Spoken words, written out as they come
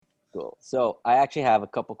Cool. So I actually have a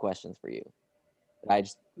couple questions for you that I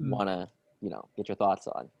just want to, get your thoughts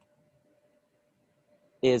on.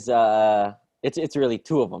 It's really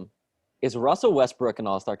two of them. Is Russell Westbrook an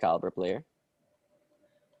all-star caliber player?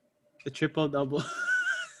 The triple double.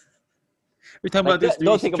 We're talking Like, about this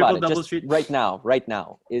don't think about triple it. double Just streak. right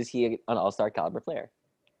now, is he an all-star caliber player?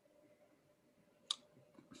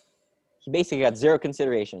 He basically got zero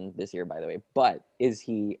consideration this year, by the way. But is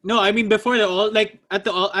he? No, I mean before the all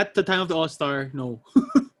at the time of the all-star, no.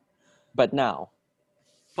 But now,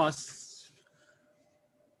 Pause.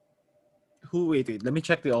 Wait. Let me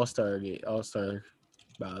check the all-star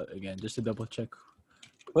ballot again, just to double check.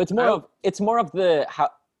 well, it's more of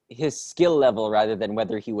his skill level rather than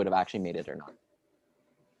whether he would have actually made it or not.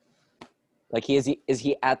 Like, is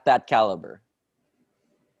he at that caliber?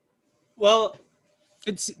 Well,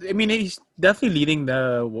 he's definitely leading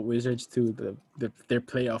the Wizards to their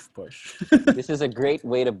playoff push. This is a great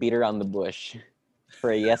way to beat around the bush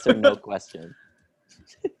for a yes or no question.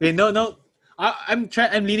 Wait, no. I'm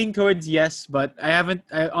leaning towards yes, but I haven't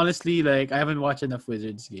watched enough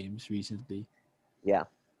Wizards games recently. Yeah,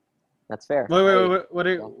 that's fair. What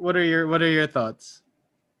are your thoughts?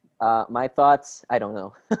 My thoughts, I don't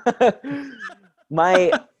know.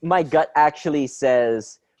 my gut actually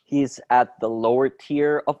says he's at the lower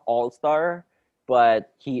tier of all-star,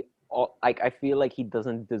 but I feel like he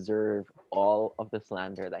doesn't deserve all of the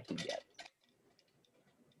slander that he gets.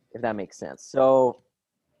 If that makes sense. So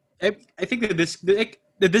I think that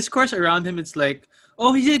the discourse around him, it's like,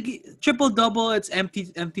 oh, he's a triple double. It's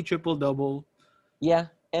empty triple double. yeah,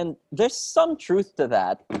 and there's some truth to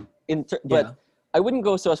that. But I wouldn't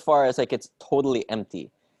go so as far as like it's totally empty.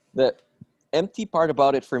 The empty part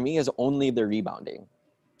about it for me is only the rebounding.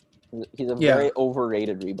 He's a very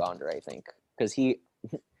overrated rebounder, I think, because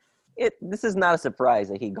this is not a surprise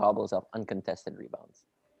that he gobbles up uncontested rebounds.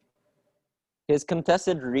 His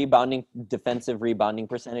contested defensive rebounding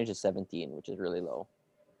percentage is 17, which is really low.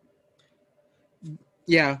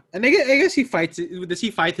 Yeah, and I guess he fights. Does he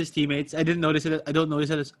fight his teammates? I didn't notice it. I don't notice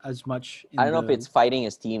it as much. I don't know if it's fighting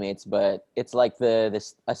his teammates, but it's like a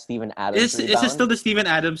Steven Adams rebound. Is it still the Steven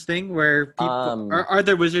Adams thing where people are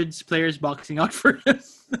there Wizards players boxing out for him?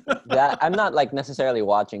 That I'm not like necessarily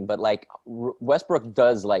watching, but like Westbrook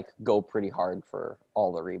does like go pretty hard for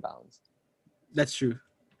all the rebounds. That's true.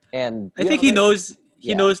 And I think he knows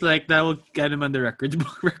like that will get him on the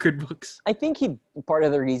record books. I think part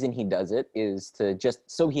of the reason he does it is to just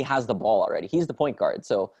so he has the ball already. He's the point guard,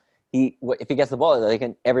 so if he gets the ball,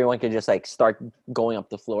 everyone can just like start going up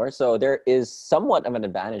the floor. So there is somewhat of an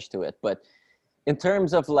advantage to it. But in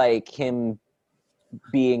terms of like him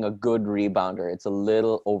being a good rebounder, it's a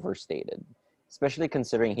little overstated, especially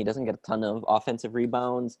considering he doesn't get a ton of offensive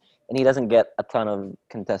rebounds and he doesn't get a ton of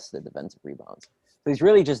contested defensive rebounds. So he's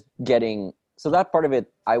really just getting. So that part of it,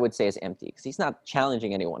 I would say, is empty because he's not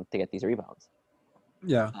challenging anyone to get these rebounds.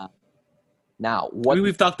 Yeah. Now,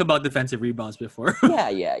 we've talked about defensive rebounds before.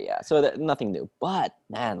 Yeah. So nothing new. But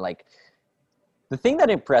man, like the thing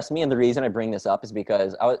that impressed me, and the reason I bring this up is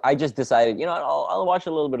because I just decided, I'll watch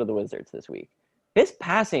a little bit of the Wizards this week. His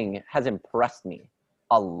passing has impressed me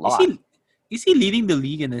a lot. Is he leading the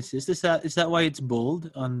league in assists? Is that why it's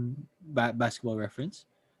bold on Basketball Reference?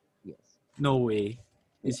 Yes. No way.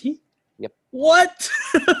 Is he? Yep. What?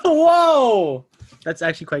 Whoa! That's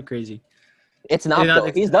actually quite crazy. It's not.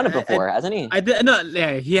 Though. He's done it before, hasn't he?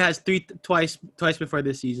 He has twice before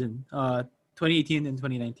this season. 2018 and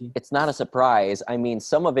 2019. It's not a surprise. I mean,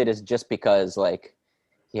 some of it is just because like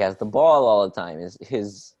he has the ball all the time.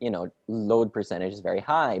 His load percentage is very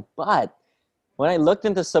high. But when I looked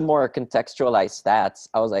into some more contextualized stats,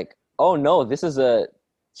 I was like, oh no,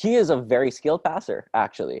 he is a very skilled passer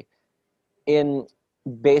actually.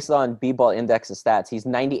 Based on B-Ball Index's stats, he's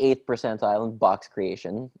 98th percentile in box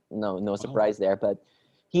creation. No surprise there, but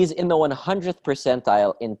he's in the 100th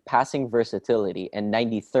percentile in passing versatility and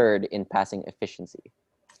 93rd in passing efficiency.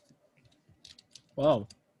 Wow.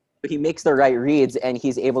 He makes the right reads, and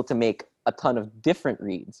he's able to make a ton of different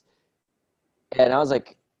reads. And I was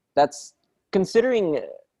like, that's considering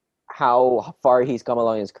how far he's come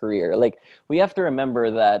along in his career. Like, we have to remember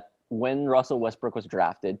that when Russell Westbrook was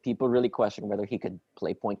drafted, people really questioned whether he could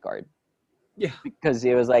play point guard. Yeah. Because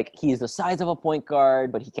it was like, he's the size of a point guard,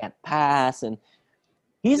 but he can't pass. And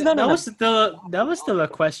he's done that was still a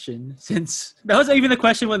question since that was even a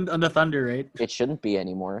question on the Thunder, right? It shouldn't be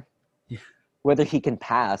anymore. Yeah. Whether he can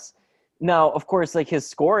pass. Now, of course, like his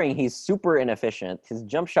scoring, he's super inefficient. His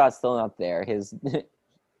jump shot's still not there. His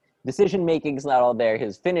decision-making's not all there.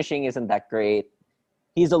 His finishing isn't that great.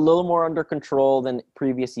 He's a little more under control than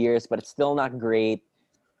previous years, but it's still not great.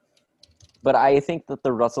 But I think that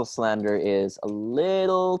the Russell slander is a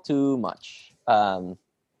little too much.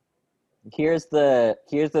 Here's the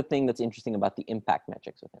thing that's interesting about the impact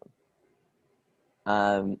metrics with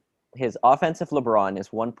him. His offensive LeBron is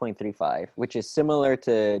 1.35, which is similar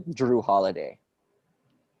to Drew Holiday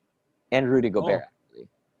and Rudy Gobert, actually.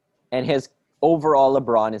 And his overall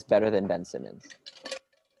LeBron is better than Ben Simmons.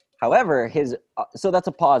 However, so that's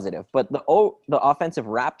a positive. But the offensive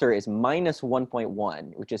Raptor is minus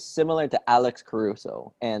 1.1, which is similar to Alex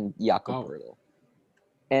Caruso and Jakob Poeltl.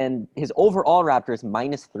 And his overall Raptor is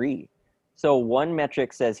minus 3. So one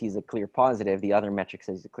metric says he's a clear positive. The other metric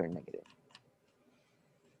says he's a clear negative.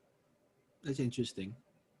 That's interesting.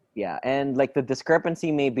 Yeah, and like the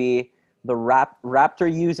discrepancy may be the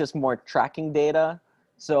Raptor uses more tracking data.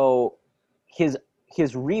 So his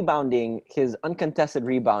rebounding, his uncontested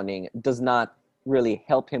rebounding does not really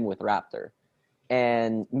help him with Raptor.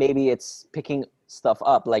 And maybe it's picking stuff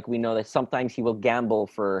up. Like we know that sometimes he will gamble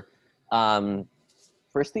for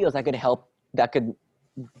steals that could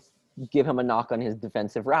give him a knock on his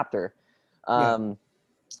defensive Raptor.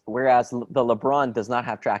 Whereas the LeBron does not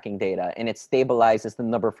have tracking data, and it stabilizes the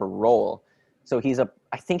number for roll. So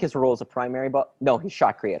I think his role is a primary, but no, he's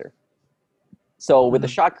shot creator. So with the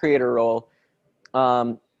shot creator role,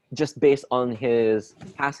 just based on his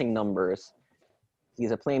passing numbers,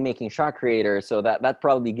 he's a playmaking shot creator. So that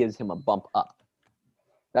probably gives him a bump up.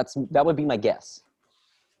 That would be my guess.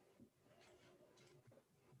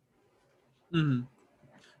 Mm-hmm.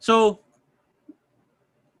 So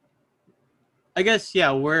I guess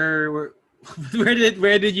where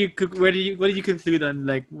did you conclude on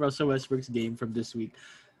like Russell Westbrook's game from this week?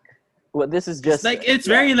 Well, this is just it's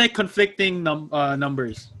very like conflicting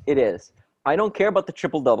numbers. It is. I don't care about the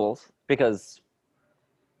triple doubles because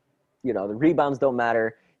the rebounds don't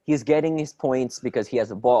matter. He's getting his points because he has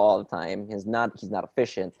the ball all the time. He's not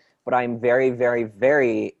efficient. But I'm very, very,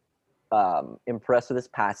 very impressed with his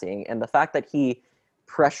passing and the fact that he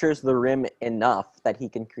pressures the rim enough that he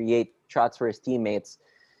can create shots for his teammates.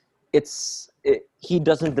 He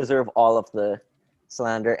doesn't deserve all of the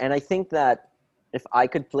slander. And I think that if I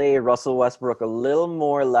could play Russell Westbrook a little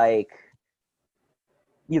more like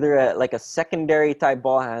either a secondary type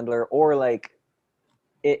ball handler or like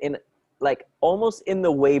in like almost in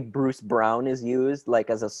the way Bruce Brown is used, like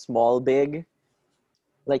as a small big.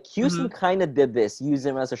 Like Houston kind of did this, use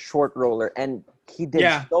him as a short roller, and he did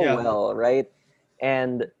well, right?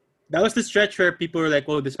 And that was the stretch where people were like,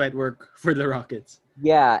 "Oh, this might work for the Rockets."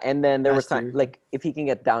 Yeah, and then there was time like if he can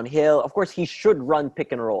get downhill, of course he should run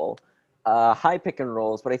pick and roll, high pick and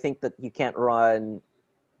rolls, but I think that you can't run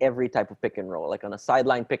every type of pick and roll. Like on a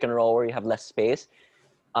sideline pick and roll where you have less space,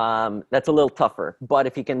 that's a little tougher. But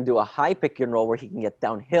if he can do a high pick and roll where he can get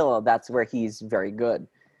downhill, that's where he's very good.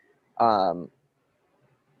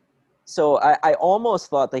 So I almost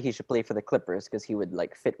thought that he should play for the Clippers because he would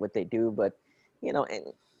like fit what they do, but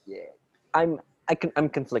I'm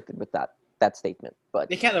conflicted with that statement, but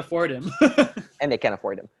they can't afford him. And they can't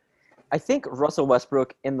afford him. I think Russell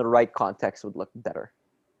Westbrook in the right context would look better.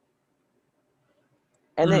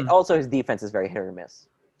 And also his defense is very hit or miss.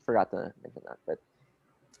 Forgot to mention that, but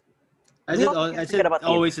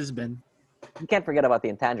always has been. You can't forget about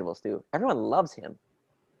the intangibles too. Everyone loves him.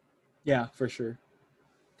 Yeah, for sure.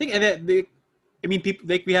 People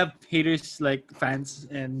like we have haters like fans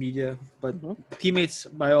and media, but teammates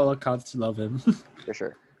by all accounts love him. For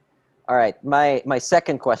sure. All right, my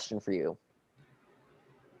second question for you.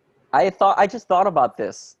 I just thought about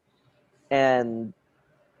this, and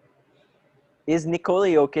is Nikola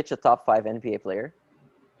Jokic a top 5 NBA player?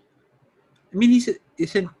 I mean,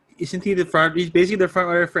 isn't he the front? He's basically the front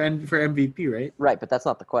runner for MVP, right? Right, but that's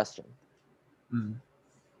not the question. Mm.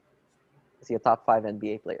 Is he a top 5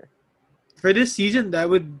 NBA player? For this season, I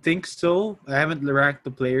would think so. I haven't ranked the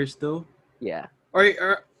players though. Yeah.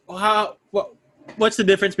 Or what's the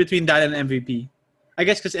difference between that and MVP? I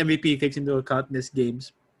guess because MVP takes into account missed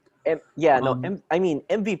games. I mean,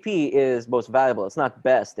 MVP is most valuable. It's not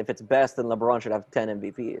best. If it's best, then LeBron should have 10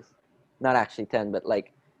 MVPs. Not actually 10, but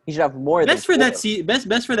like he should have more best than for that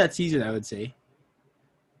best for that season, I would say.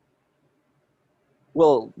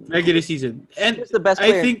 Well, regular season. And he was the best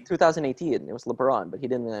player in 2018. It was LeBron, but he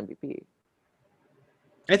didn't win MVP.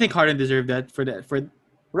 I think Harden deserved that for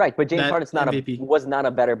right, but James Harden was not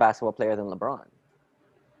a better basketball player than LeBron.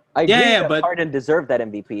 I agree that Harden deserved that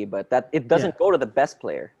MVP, but that it doesn't go to the best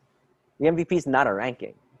player. The MVP is not a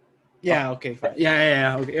ranking. Yeah. Okay. Fine.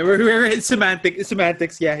 Yeah. Okay. We're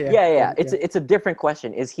semantics. Yeah. It's a different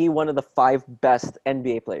question. Is he one of the 5 best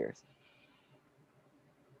NBA players?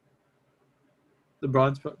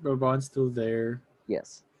 LeBron's still there.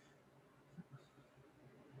 Yes.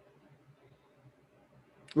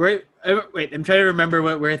 Wait, I'm trying to remember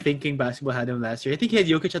what we're thinking basketball had him last year. I think he had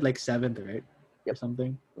Jokic at like 7th, right? Or Yep.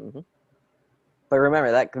 something. Mm-hmm. But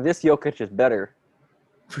remember that this Jokic is better.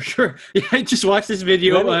 For sure. Yeah, I just watched this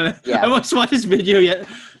video. I must watch this video yet.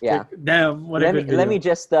 Yeah. Like, damn, what a good video. Let me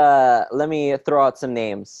just let me throw out some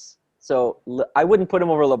names. So I wouldn't put him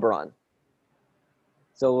over LeBron.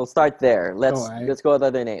 So we'll start there. Let's go with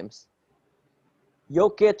other names.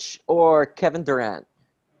 Jokic or Kevin Durant?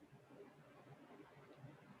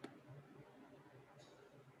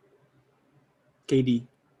 KD.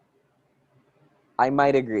 I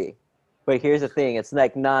might agree. But here's the thing. It's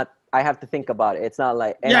like not – I have to think about it. It's not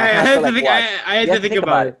like – I had to think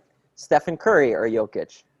about it. Stephen Curry or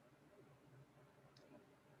Jokic?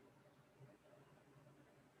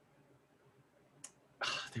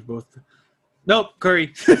 They're both – Nope,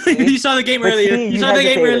 Curry. You saw the game earlier. You saw the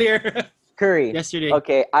game earlier. Curry. Yesterday.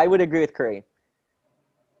 Okay, I would agree with Curry.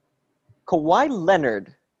 Kawhi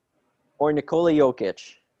Leonard or Nikola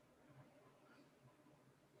Jokic?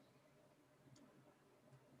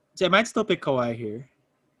 See, I might still pick Kawhi here.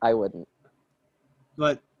 I wouldn't.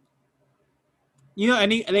 But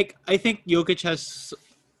I think Jokic has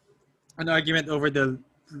an argument over the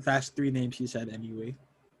last 3 names you said anyway.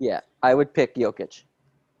 Yeah, I would pick Jokic.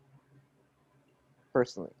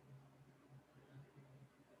 Personally.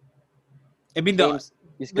 I mean, James,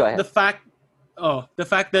 just go ahead. The fact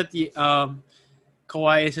that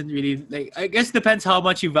Kawhi isn't really like, I guess depends how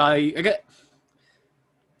much you value.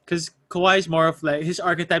 Because Kawhi is more of like, his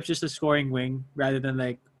archetype's just a scoring wing rather than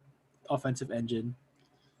like offensive engine.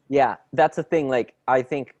 Yeah, that's the thing. Like, I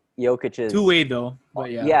think Jokic is 2-way though.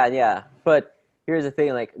 But yeah. But here's the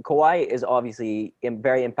thing. Like, Kawhi is obviously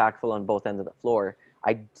very impactful on both ends of the floor.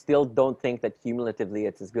 I still don't think that cumulatively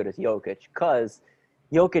it's as good as Jokic, because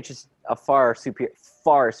Jokic is a far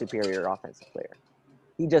superior offensive player.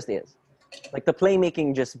 He just is. Like, the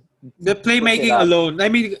playmaking alone. I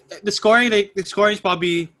mean, the scoring is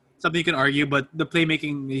probably something you can argue, but the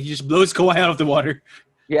playmaking, he just blows Kawhi out of the water.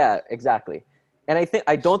 Yeah, exactly. And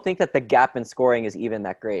I don't think that the gap in scoring is even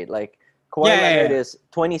that great. Like, Kawhi Leonard is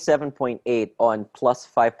 27.8 on plus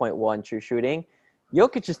 5.1 true shooting.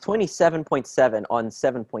 Jokic is 27.7 on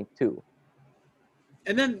 7.2.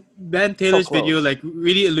 And then Ben Taylor's video like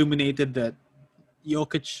really illuminated that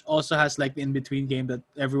Jokic also has like the in-between game that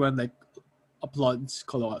everyone like applauds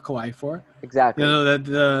Kawhi for. Exactly. You know,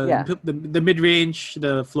 the mid-range,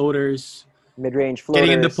 the floaters. Mid-range floaters.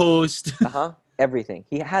 Getting in the post. Everything.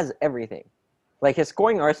 He has everything. Like, his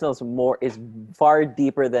scoring arsenal is far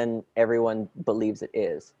deeper than everyone believes it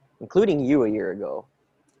is, including you a year ago.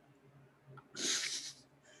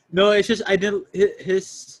 No, it's just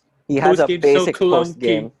He has a basic post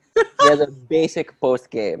game. He has a basic post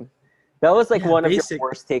game. That was like one of your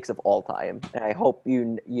worst takes of all time, and I hope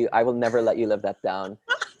I will never let you live that down.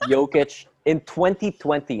 Jokic in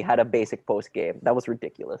 2020 had a basic post game. That was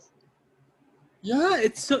ridiculous. Yeah,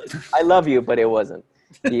 it's so. I love you, but it wasn't.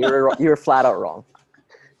 You're flat out wrong.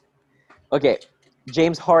 Okay,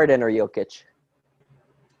 James Harden or Jokic?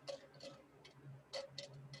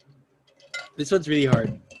 This one's really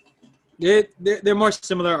hard. They're more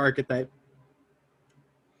similar archetype.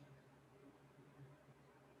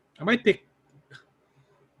 I might pick.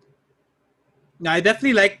 No, I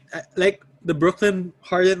definitely like the Brooklyn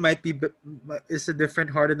Harden is a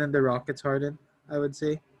different Harden than the Rockets Harden, I would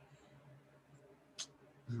say.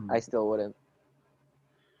 I still wouldn't.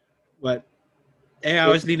 But I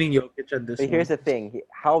was leaning Jokic on this one. Here's the thing.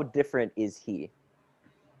 How different is he?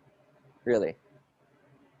 Really?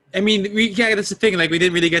 I mean, that's the thing. Like, we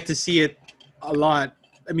didn't really get to see it a lot.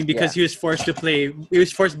 I mean, because he was forced to play. He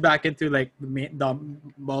was forced back into like the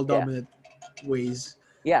ball dominant ways.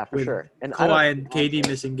 Yeah, for sure. And Kawhi and KD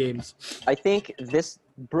missing games. I think this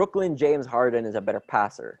Brooklyn James Harden is a better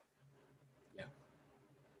passer. Yeah.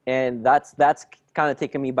 And that's kind of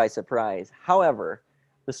taken me by surprise. However,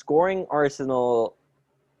 the scoring arsenal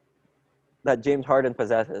that James Harden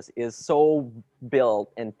possesses is so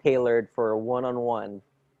built and tailored for one-on-one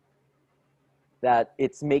that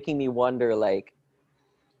it's making me wonder, like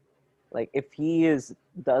if he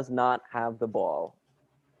does not have the ball,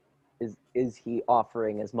 is he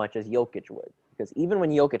offering as much as Jokic would? Because even when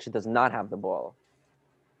Jokic does not have the ball,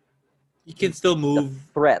 he can still move.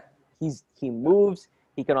 Threat. He moves.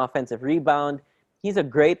 He can offensive rebound. He's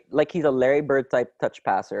a Larry Bird type touch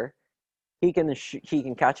passer. He can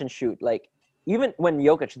catch and shoot. Like, even when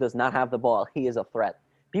Jokic does not have the ball, he is a threat.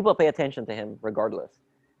 People pay attention to him regardless.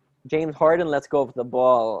 James Harden lets go of the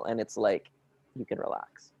ball, and it's like, you can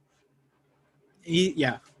relax.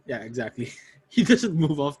 Yeah, exactly. He doesn't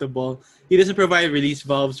move off the ball. He doesn't provide release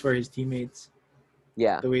valves for his teammates.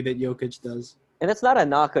 Yeah. The way that Jokic does. And it's not a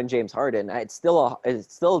knock on James Harden. It's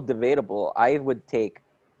still debatable. I would take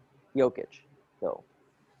Jokic, though.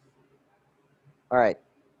 All right.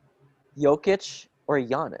 Jokic or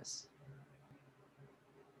Giannis?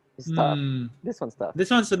 It's tough. This one's tough. This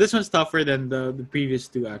one's tougher than the previous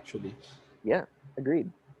two, actually. Yeah,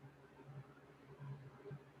 agreed.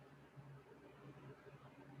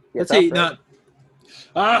 Yeah, Let's say right?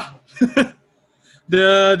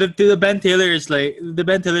 the Ben Taylor is like the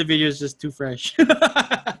Ben Taylor video is just too fresh.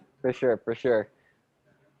 For sure.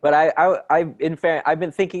 But I've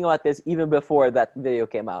been thinking about this even before that video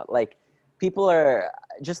came out. Like, people are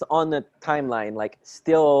just on the timeline, like,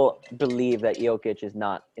 still believe that Jokic is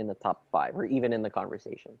not in the top 5 or even in the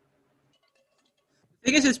conversation. I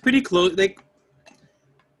guess it's pretty close. Like,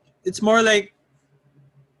 it's more like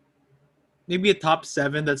maybe a top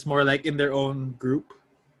 7 that's more like in their own group.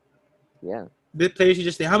 Yeah. The players you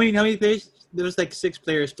just say, how many players? There was like 6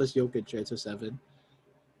 players plus Jokic, right? So 7.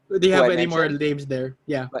 Do you have any more names there?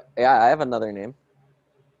 Yeah. But, yeah, I have another name.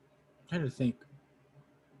 I'm trying to think.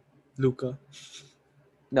 Luka.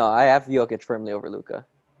 No, I have Jokic firmly over Luka.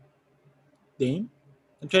 Dame?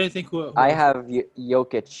 I'm trying to think who I have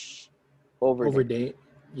Jokic over Dame.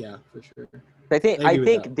 Yeah, for sure. I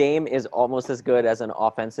think Dame is almost as good as an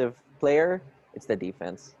offensive player. It's the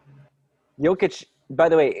defense. Jokic, by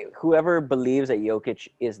the way, whoever believes that Jokic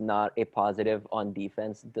is not a positive on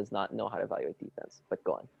defense does not know how to evaluate defense. But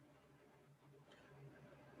go on.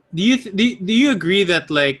 Do you agree that,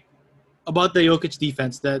 like, about the Jokic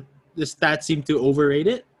defense, that the stats seem to overrate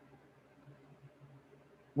it?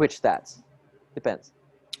 Which stats? Depends.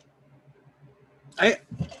 I'm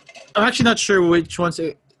actually not sure which ones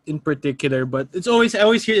in particular, but I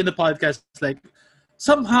always hear in the podcast, like,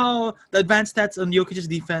 somehow the advanced stats on Jokic's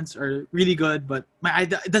defense are really good, but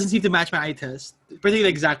it doesn't seem to match my eye test. Particularly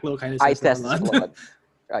like Zach Lowe kind of eye test is flawed.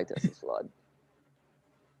 Eye test is flawed.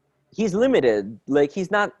 He's limited. Like, he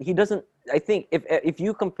doesn't. I think if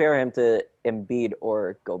you compare him to Embiid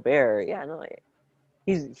or Gobert, yeah, no,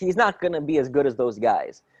 he's not gonna be as good as those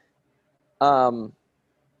guys. That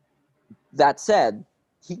said,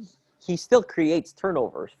 he still creates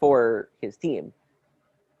turnovers for his team.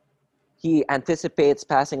 He anticipates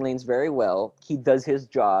passing lanes very well. He does his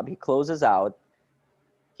job. He closes out.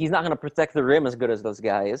 He's not going to protect the rim as good as those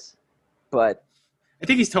guys, but I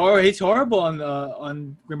think he's horrible on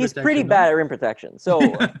rim protection. He's pretty bad at rim protection. So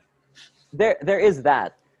there is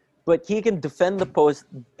that, but he can defend the post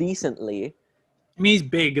decently. I mean, he's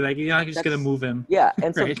big. Like, you're not just going to move him. Yeah,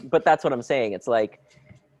 and right? so, but that's what I'm saying. It's like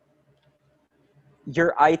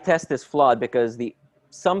your eye test is flawed because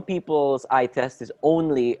some people's eye test is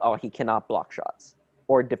only, he cannot block shots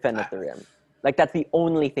or defend at the rim. Like, that's the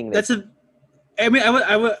only thing. I mean,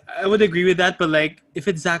 I would agree with that, but, like, if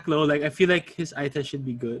it's Zach Lowe, like, I feel like his eye test should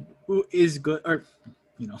be good. Who is good, or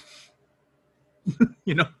Yeah.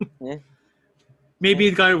 Maybe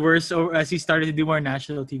it got worse as he started to do more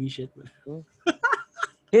national TV shit.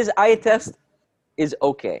 His eye test is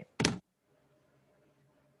okay.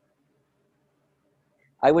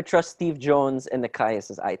 I would trust Steve Jones and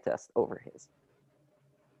Nikias' eye test over his.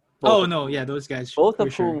 Those guys. Both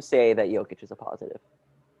of whom say that Jokic is a positive.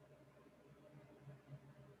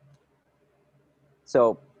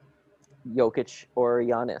 So, Jokic or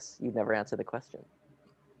Giannis? You've never answered the question.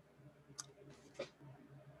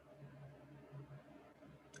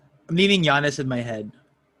 I'm leaning Giannis in my head.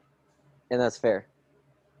 And that's fair.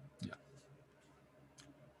 Yeah.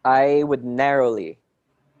 I would narrowly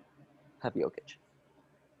have Jokic.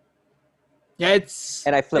 Yeah,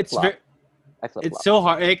 and I flip-flop. It's so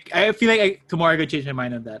hard. I feel like tomorrow I could change my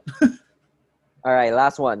mind on that. All right,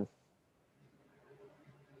 last one.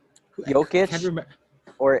 Jokic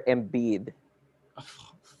or Embiid?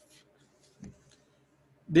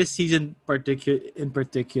 This season in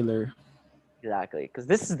particular. Exactly, because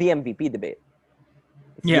this is the MVP debate.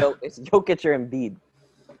 It's Jokic or Embiid.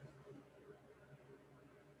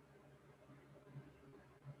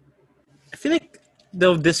 I feel like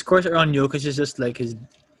the discourse around Jokic is just like his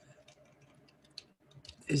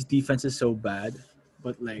defense is so bad,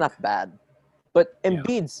 but like not bad. But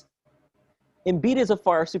Embiid is a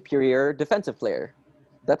far superior defensive player.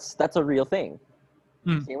 That's a real thing.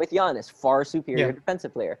 Same with Giannis, far superior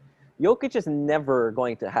defensive player. Jokic is never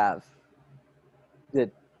going to have the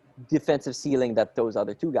defensive ceiling that those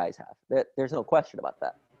other two guys have. There's no question about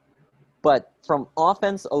that. But from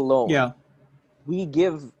offense alone, we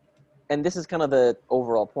give, and this is kind of the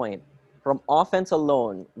overall point, from offense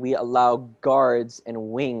alone, we allow guards and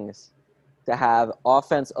wings to have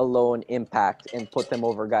offense alone impact and put them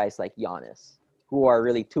over guys like Giannis, who are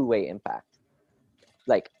really two-way impact.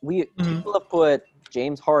 Like Mhm. people have put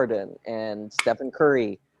James Harden and Stephen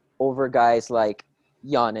Curry over guys like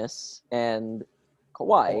Giannis and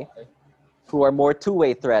Kawhi, who are more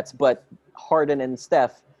two-way threats, but Harden and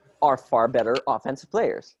Steph are far better offensive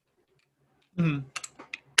players. Mhm.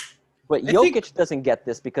 But I think Jokic doesn't get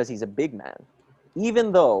this because he's a big man.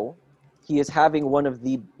 Even though he is having one of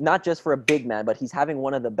the, not just for a big man, but he's having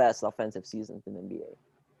one of the best offensive seasons in the NBA.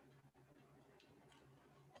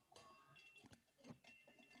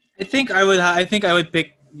 I think I would pick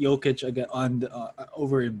Jokic again on the,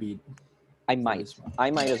 over Embiid I for might. this one.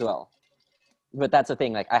 I might as well. But that's the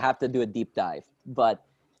thing. Like I have to do a deep dive. But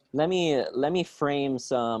let me frame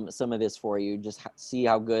some of this for you. Just see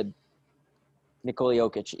how good Nikola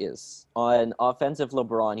Jokic is on offensive.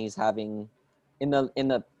 LeBron, he's having in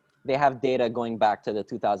the they have data going back to the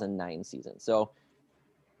 2009 season. So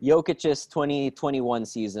Jokic's 2021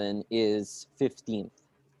 season is 15th.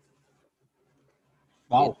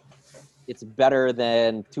 Wow. It's better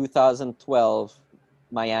than 2012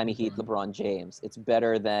 Miami Heat LeBron. LeBron James. It's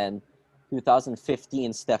better than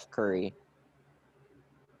 2015 Steph Curry.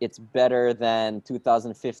 It's better than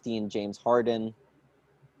 2015 James Harden.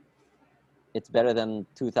 It's better than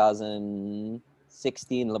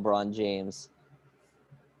 2016 LeBron James.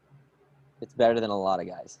 It's better than a lot of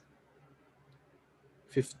guys.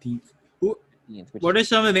 15th. Who? 15th, which is What are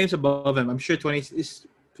some of the names above him? I'm sure 2016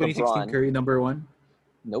 LeBron. Curry number one.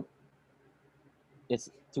 Nope. It's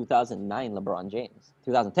 2009 LeBron James.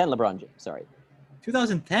 2010 LeBron James, sorry.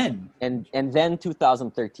 2010. And then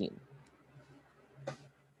 2013.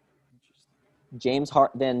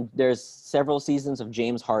 Then there's several seasons of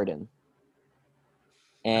James Harden.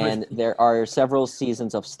 And there are several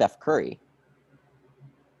seasons of Steph Curry.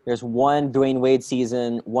 There's one Dwayne Wade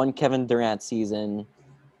season, one Kevin Durant season,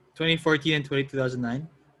 2014 and 2009.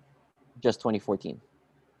 just 2014.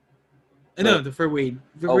 No, for Wade.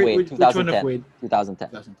 Oh, wait, Which one of 2010. Wade? 2010.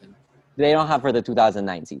 2010. They don't have for the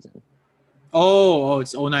 2009 season. Oh,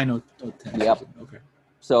 it's 09, 010. Yep. Season. Okay.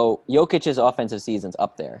 So Jokic's offensive season's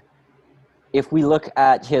up there. If we look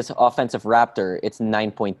at his offensive Raptor, it's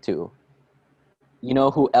 9.2. You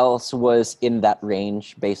know who else was in that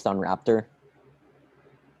range based on Raptor?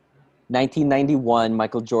 1991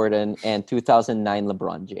 Michael Jordan and 2009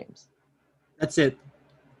 LeBron James. That's it.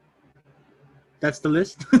 That's the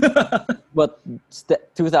list. But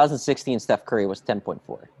 2016 Steph Curry was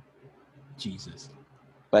 10.4. Jesus.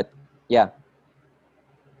 But yeah,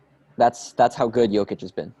 that's how good Jokic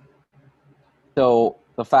has been. So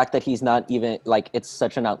the fact that he's not even like it's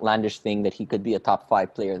such an outlandish thing that he could be a top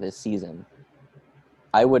 5 player this season.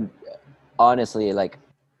 I would honestly like.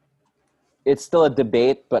 It's still a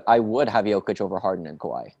debate, but I would have Jokic over Harden and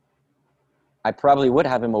Kawhi. I probably would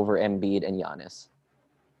have him over Embiid and Giannis.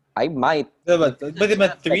 I might. But him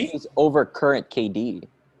at 3? He's over current KD.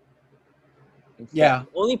 Yeah.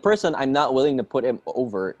 The only person I'm not willing to put him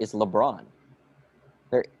over is LeBron.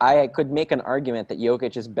 I could make an argument that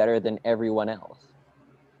Jokic is better than everyone else.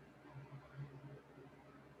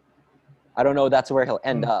 I don't know that's where he'll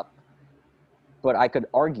end up, but I could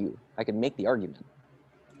make the argument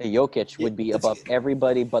that Jokic would be above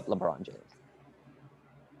everybody but LeBron James.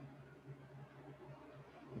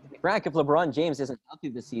 Frank, if LeBron James isn't healthy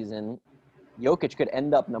this season, Jokic could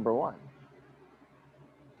end up number 1.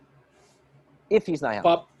 If he's not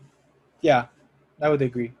healthy. Yeah, I would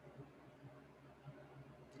agree.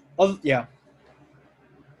 Yeah.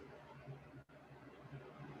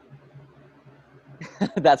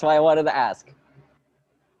 That's why I wanted to ask.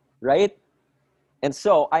 Right? And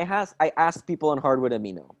so I asked people on Hardwood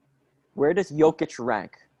Amino, where does Jokic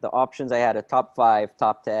rank? The options I had a top 5,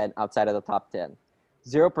 top 10, outside of the top 10.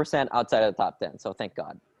 0% outside of the top 10, so thank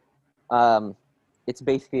God. It's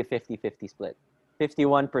basically a 50-50 split.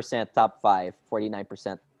 51% top 5,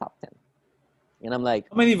 49% top 10. And I'm like,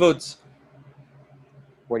 how many votes?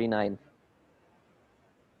 49.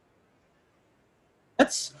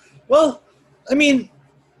 That's well, I mean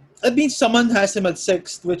someone has him at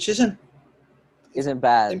 6th, which isn't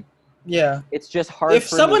bad. Yeah. It's just hard. If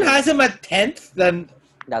someone has him at 10th, then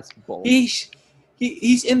that's bold. He should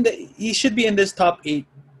be in this top 8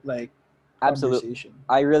 Absolutely. Conversation.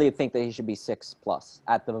 I really think that he should be 6+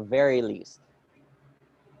 at the very least.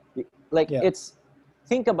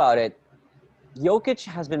 Think about it. Jokic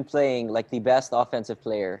has been playing like the best offensive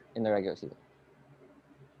player in the regular season.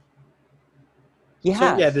 He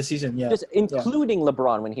has. So, this season, just including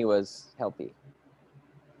LeBron when he was healthy.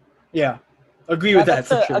 Yeah, agree with that.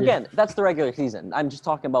 For sure, again, that's the regular season. I'm just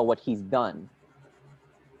talking about what he's done.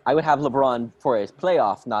 I would have LeBron for his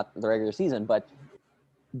playoff, not the regular season, but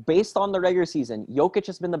based on the regular season, Jokic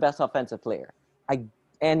has been the best offensive player.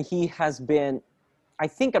 And he has been, I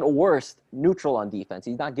think at worst, neutral on defense.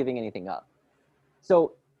 He's not giving anything up.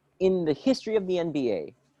 So in the history of the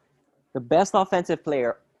NBA, the best offensive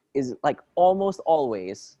player is like almost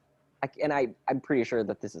always, and I'm pretty sure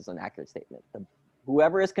that this is an accurate statement.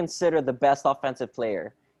 Whoever is considered the best offensive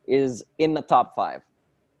player is in the top five.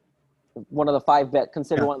 Considered one of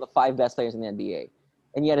the five best players in the NBA.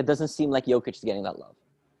 And yet it doesn't seem like Jokic is getting that love.